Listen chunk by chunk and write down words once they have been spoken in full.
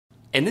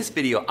In this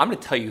video, I'm going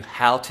to tell you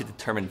how to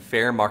determine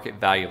fair market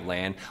value of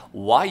land,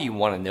 why you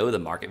want to know the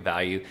market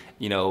value,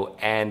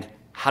 and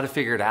how to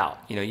figure it out.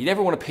 You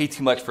never want to pay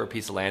too much for a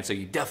piece of land, so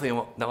you definitely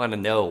want to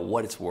know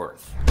what it's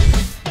worth.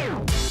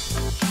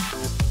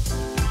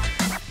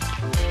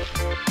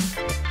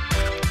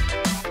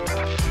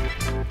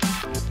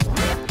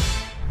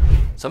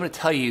 So I'm going to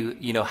tell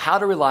you, how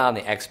to rely on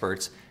the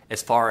experts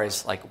as far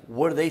as like,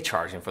 what are they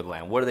charging for the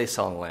land? What are they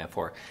selling the land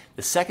for?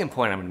 The second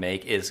point I'm going to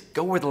make is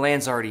go where the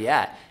land's already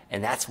at.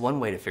 And that's one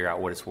way to figure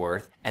out what it's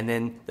worth. And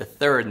then the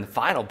third and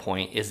final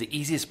point is the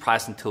easiest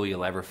pricing tool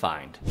you'll ever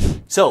find.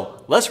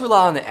 So let's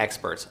rely on the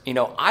experts. I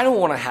don't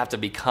want to have to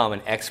become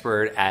an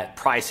expert at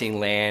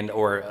pricing land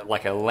or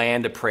like a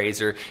land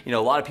appraiser. A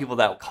lot of people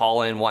that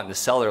call in wanting to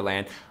sell their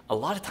land, a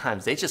lot of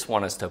times they just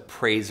want us to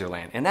appraise their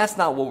land. And that's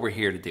not what we're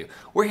here to do.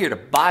 We're here to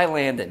buy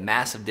land at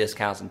massive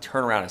discounts and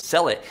turn around and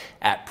sell it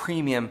at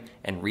premium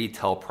and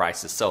retail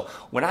prices. So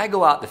when I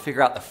go out to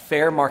figure out the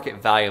fair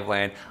market value of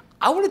land,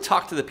 I want to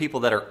talk to the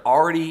people that are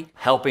already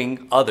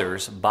helping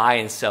others buy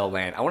and sell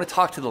land. I want to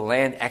talk to the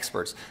land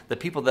experts, the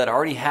people that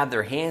already have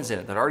their hands in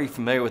it, that are already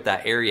familiar with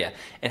that area.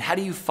 And how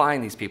do you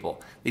find these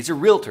people? These are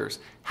realtors.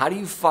 How do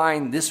you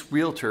find this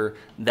realtor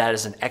that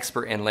is an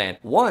expert in land?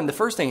 One, the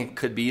first thing it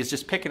could be is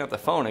just picking up the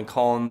phone and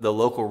calling the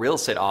local real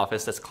estate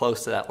office that's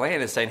close to that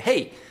land and saying,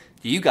 hey,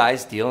 do you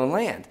guys deal in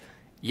land?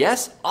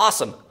 Yes?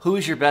 Awesome.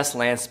 Who's your best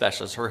land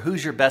specialist or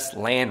who's your best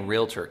land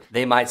realtor?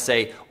 They might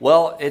say,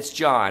 well, it's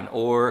John,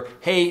 or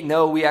hey,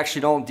 no, we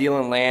actually don't deal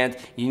in land.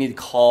 You need to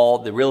call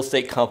the real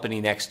estate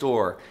company next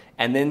door.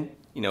 And then,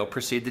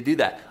 proceed to do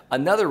that.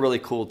 Another really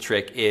cool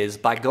trick is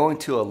by going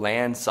to a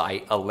land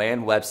site, a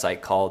land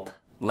website called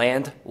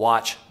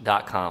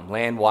landwatch.com,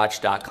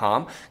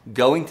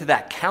 going to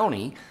that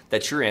county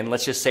that you're in,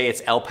 let's just say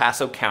it's El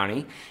Paso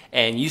County,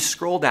 and you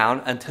scroll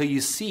down until you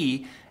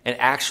see an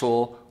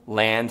actual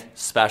land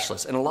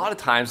specialist. And a lot of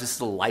times this is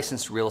a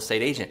licensed real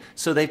estate agent.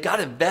 So they've got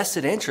a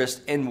vested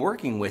interest in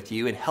working with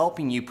you and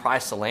helping you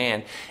price the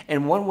land.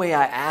 And one way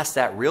I asked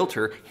that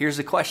realtor, here's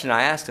the question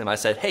I asked him. I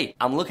said, hey,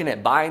 I'm looking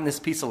at buying this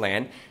piece of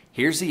land.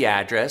 Here's the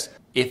address.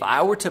 If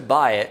I were to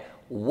buy it,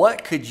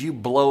 what could you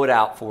blow it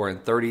out for in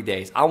 30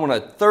 days? I want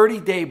a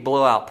 30-day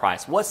blowout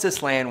price. What's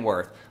this land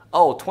worth?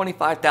 Oh,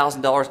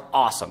 $25,000,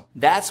 awesome.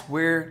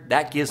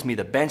 That gives me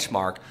the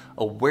benchmark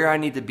of where I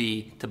need to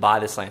be to buy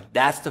this land.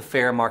 That's the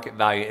fair market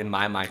value in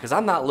my mind, because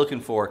I'm not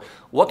looking for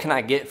what can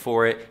I get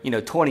for it,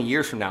 20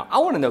 years from now. I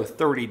want to know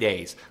 30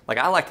 days. Like,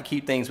 I like to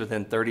keep things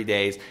within 30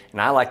 days,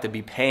 and I like to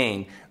be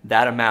paying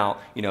that amount.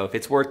 If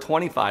it's worth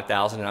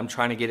 $25,000 and I'm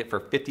trying to get it for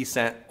 50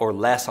 cents or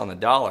less on the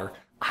dollar,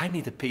 I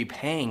need to be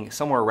paying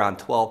somewhere around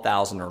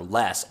 $12,000 or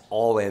less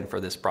all in for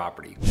this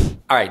property.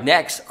 All right,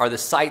 next are the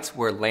sites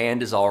where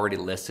land is already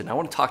listed. I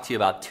want to talk to you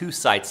about two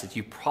sites that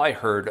you've probably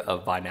heard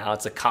of by now.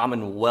 It's a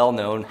common,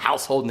 well-known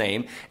household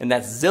name, and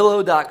that's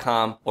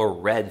Zillow.com or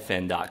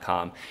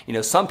Redfin.com.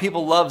 Some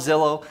people love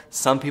Zillow,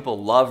 some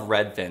people love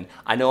Redfin.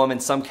 I know I'm in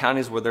some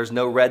counties where there's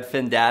no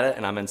Redfin data,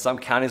 and I'm in some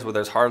counties where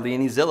there's hardly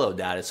any Zillow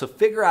data. So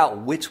figure out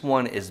which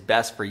one is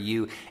best for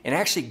you, and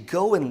actually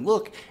go and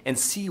look and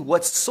see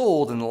what's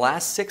sold in the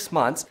last 6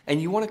 months,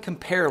 and you want to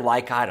compare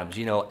like items,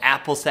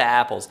 apples to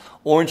apples,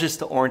 oranges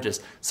to oranges.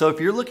 So if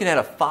you're looking at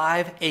a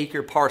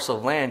 5-acre parcel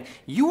of land,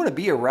 you want to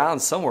be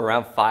somewhere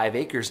around 5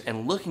 acres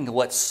and looking at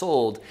what's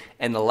sold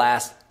in the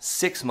last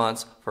 6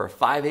 months for a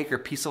 5-acre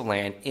piece of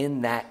land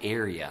in that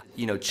area.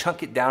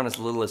 Chunk it down as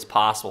little as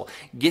possible.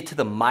 Get to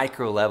the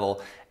micro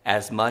level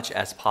as much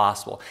as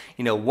possible.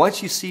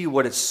 Once you see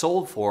what it's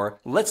sold for,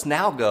 let's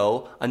now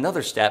go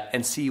another step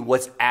and see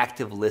what's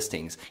active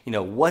listings.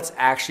 What's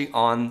actually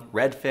on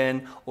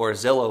Redfin or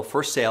Zillow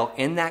for sale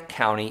in that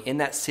county, in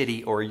that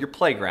city, or your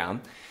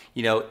playground,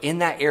 in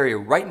that area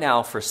right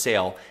now for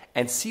sale,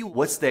 and see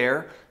what's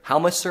there, how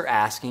much they're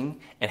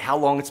asking, and how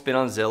long it's been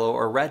on Zillow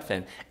or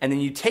Redfin. And then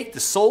you take the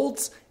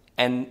solds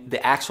and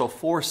the actual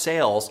for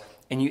sales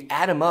and you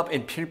add them up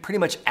and pretty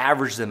much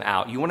average them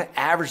out. You want to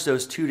average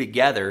those two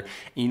together.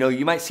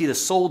 You might see the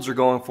solds are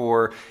going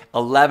for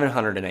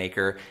 $1,100 an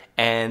acre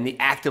and the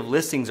active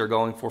listings are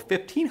going for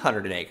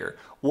 $1,500 an acre.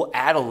 We'll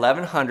add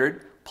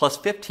 $1,100 plus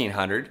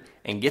 $1,500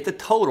 and get the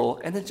total,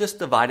 and then just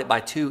divide it by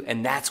 2,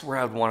 and that's where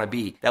I would want to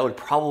be. That would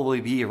probably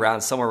be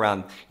somewhere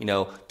around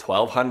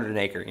 $1,200 an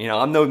acre.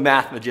 I'm no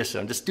math magician.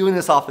 I'm just doing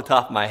this off the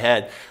top of my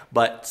head,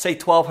 but say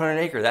 $1,200 an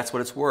acre. That's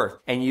what it's worth,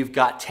 and you've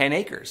got 10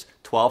 acres.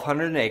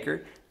 $1,200 an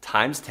acre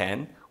times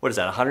 10. What is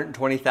that?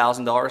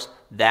 $120,000.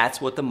 That's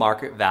what the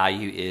market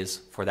value is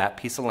for that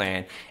piece of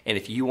land. And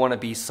if you want to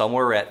be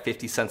somewhere at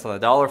 50 cents on the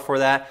dollar for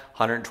that,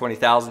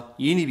 $120,000,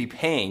 you need to be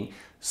paying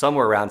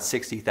somewhere around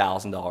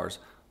 $60,000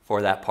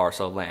 for that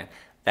parcel of land.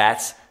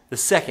 That's the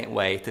second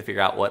way to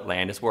figure out what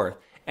land is worth.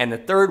 And the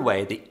third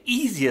way, the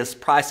easiest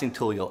pricing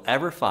tool you'll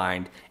ever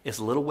find, is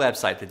a little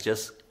website that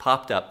just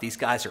popped up. These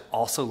guys are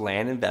also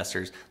land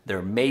investors. They're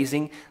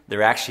amazing.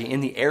 They're actually in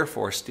the Air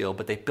Force still,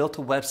 but they built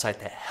a website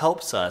that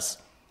helps us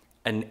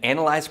and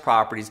analyze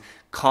properties,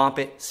 comp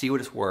it, see what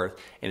it's worth,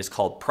 and it's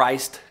called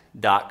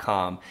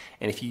Price.com.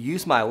 And if you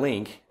use my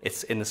link,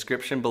 it's in the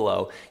description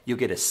below, you'll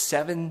get a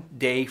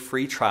 7-day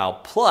free trial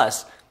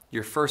plus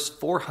your first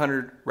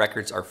 400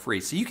 records are free.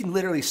 So you can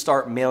literally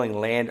start mailing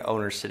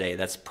landowners today.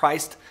 That's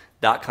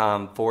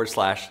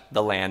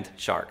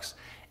Price.com/thelandsharks.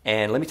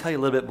 And let me tell you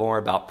a little bit more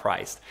about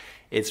Price.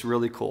 It's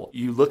really cool.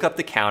 You look up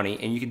the county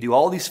and you can do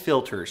all these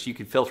filters. You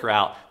can filter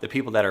out the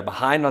people that are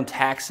behind on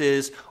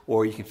taxes,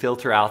 or you can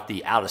filter out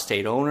the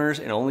out-of-state owners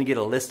and only get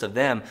a list of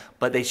them,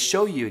 but they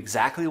show you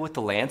exactly what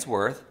the land's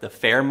worth, the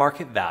fair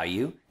market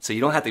value. So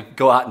you don't have to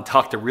go out and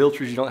talk to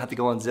realtors. You don't have to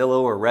go on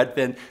Zillow or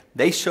Redfin.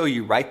 They show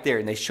you right there,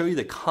 and they show you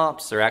the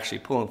comps they're actually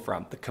pulling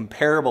from, the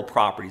comparable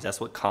properties.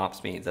 That's what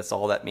comps means. That's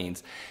all that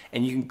means.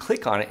 And you can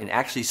click on it and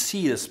actually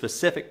see the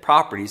specific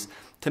properties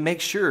to make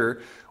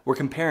sure we're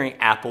comparing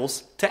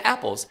apples to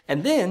apples.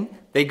 And then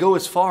they go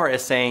as far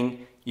as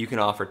saying you can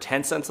offer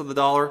 10 cents on the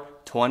dollar,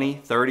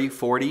 20, 30,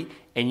 40,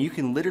 and you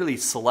can literally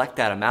select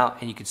that amount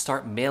and you can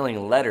start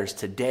mailing letters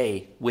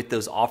today with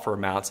those offer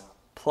amounts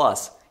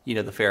plus,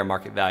 the fair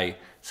market value.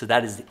 So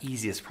that is the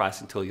easiest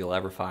pricing tool you'll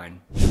ever find.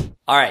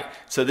 All right,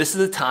 so this is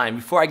the time.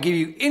 Before I give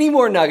you any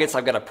more nuggets,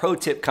 I've got a pro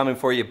tip coming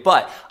for you,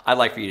 but I'd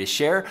like for you to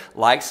share,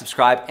 like,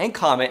 subscribe, and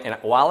comment. And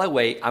while I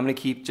wait, I'm gonna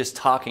keep just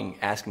talking,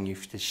 asking you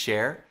to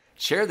share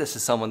this to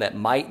someone that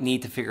might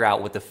need to figure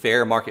out what the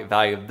fair market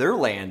value of their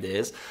land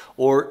is,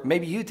 or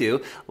maybe you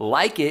do.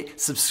 Like it,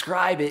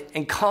 subscribe it,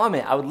 and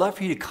comment. I would love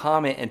for you to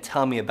comment and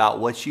tell me about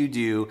what you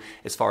do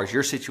as far as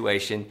your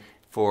situation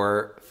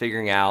for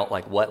figuring out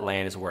like what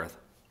land is worth.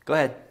 Go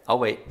ahead, I'll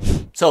wait.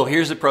 So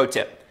here's a pro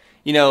tip.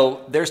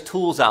 There's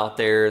tools out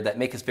there that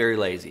make us very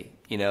lazy.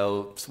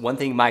 One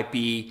thing might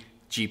be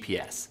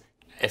GPS.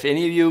 If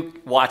any of you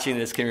watching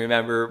this can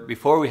remember,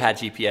 before we had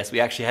GPS,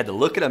 we actually had to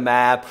look at a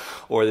map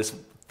or this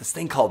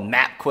thing called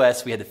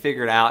MapQuest. We had to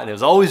figure it out and it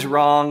was always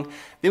wrong.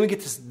 Then we get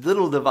this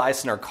little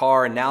device in our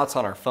car and now it's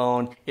on our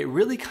phone. It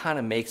really kind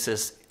of makes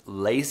us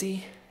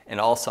lazy and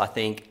also I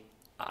think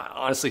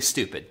honestly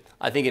stupid.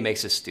 I think it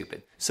makes us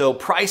stupid. So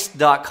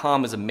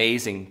Price.com is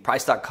amazing.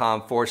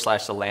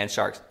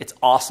 Price.com/thelandsharks. It's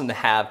awesome to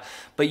have,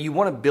 but you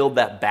want to build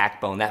that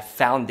backbone, that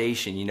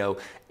foundation.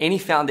 Any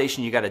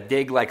foundation you got to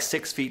dig like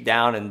 6 feet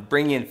down and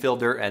bring in fill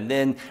dirt and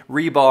then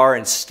rebar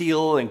and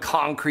steel and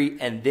concrete,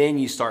 and then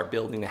you start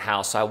building the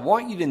house. So I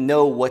want you to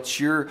know what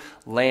your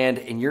land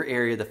in your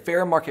area, the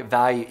fair market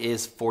value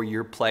is for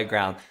your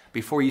playground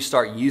before you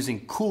start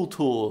using cool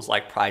tools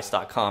like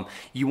Price.com.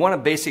 You want to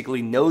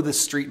basically know the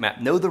street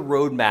map, know the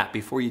road map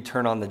before you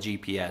turn on the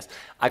GPS.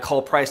 I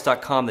call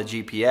Price.com the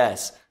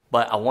GPS,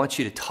 but I want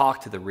you to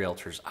talk to the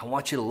realtors. I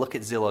want you to look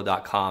at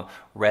Zillow.com,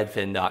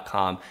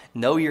 Redfin.com,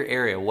 know your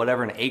area,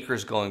 whatever an acre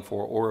is going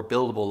for or a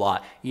buildable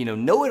lot.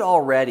 Know it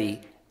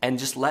already and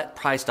just let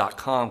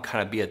Price.com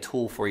kind of be a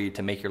tool for you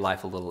to make your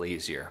life a little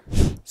easier.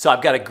 So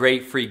I've got a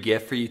great free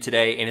gift for you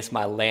today, and it's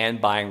my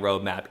land buying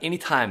roadmap.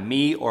 Anytime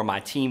me or my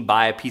team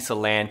buy a piece of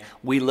land,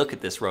 we look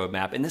at this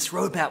roadmap, and this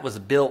roadmap was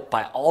built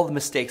by all the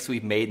mistakes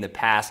we've made in the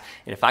past,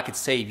 and if I could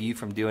save you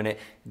from doing it,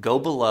 go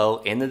below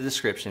in the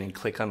description and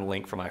click on the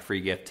link for my free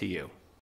gift to you.